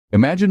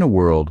Imagine a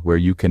world where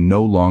you can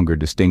no longer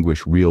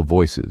distinguish real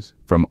voices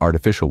from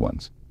artificial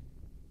ones.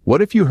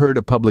 What if you heard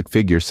a public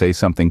figure say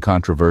something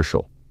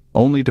controversial,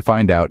 only to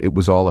find out it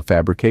was all a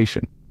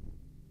fabrication?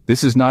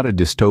 This is not a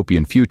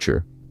dystopian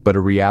future, but a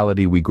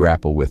reality we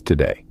grapple with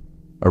today.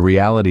 A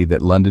reality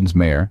that London's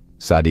Mayor,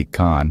 Sadiq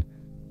Khan,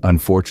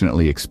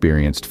 unfortunately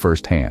experienced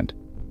firsthand.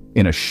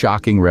 In a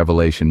shocking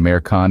revelation,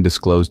 Mayor Khan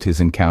disclosed his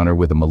encounter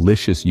with a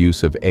malicious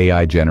use of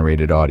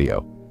AI-generated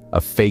audio,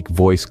 a fake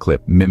voice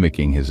clip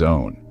mimicking his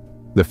own.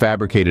 The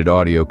fabricated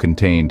audio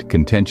contained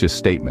contentious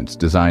statements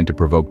designed to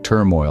provoke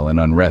turmoil and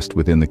unrest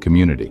within the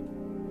community.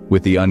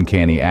 With the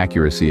uncanny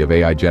accuracy of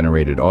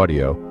AI-generated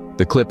audio,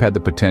 the clip had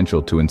the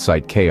potential to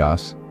incite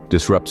chaos,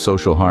 disrupt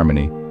social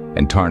harmony,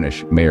 and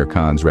tarnish Mayor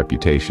Khan's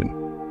reputation.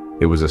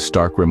 It was a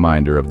stark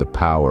reminder of the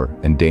power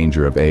and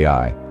danger of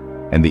AI,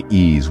 and the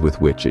ease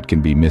with which it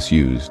can be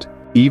misused.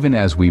 Even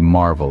as we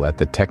marvel at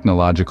the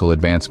technological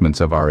advancements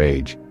of our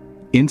age,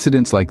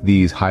 incidents like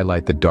these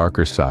highlight the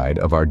darker side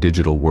of our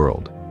digital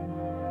world.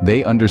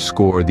 They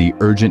underscore the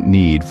urgent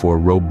need for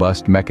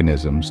robust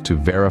mechanisms to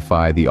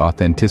verify the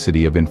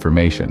authenticity of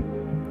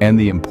information, and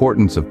the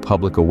importance of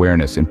public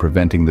awareness in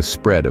preventing the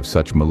spread of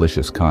such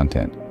malicious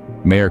content.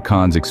 Mayor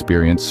Khan's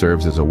experience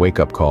serves as a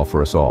wake-up call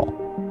for us all.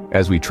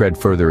 As we tread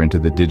further into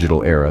the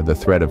digital era, the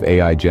threat of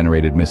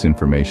AI-generated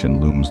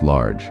misinformation looms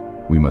large.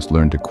 We must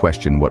learn to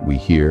question what we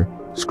hear,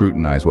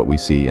 scrutinize what we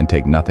see, and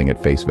take nothing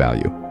at face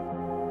value.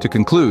 To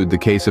conclude, the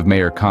case of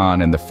Mayor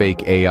Khan and the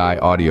fake AI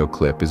audio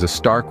clip is a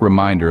stark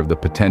reminder of the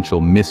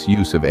potential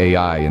misuse of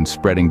AI in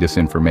spreading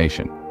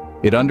disinformation.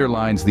 It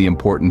underlines the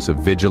importance of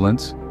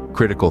vigilance,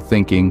 critical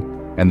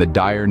thinking, and the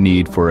dire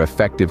need for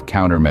effective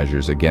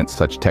countermeasures against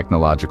such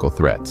technological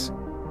threats.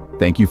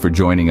 Thank you for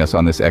joining us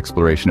on this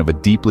exploration of a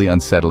deeply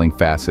unsettling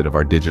facet of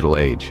our digital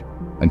age.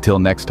 Until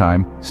next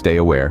time, stay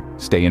aware,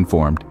 stay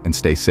informed, and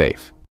stay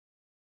safe.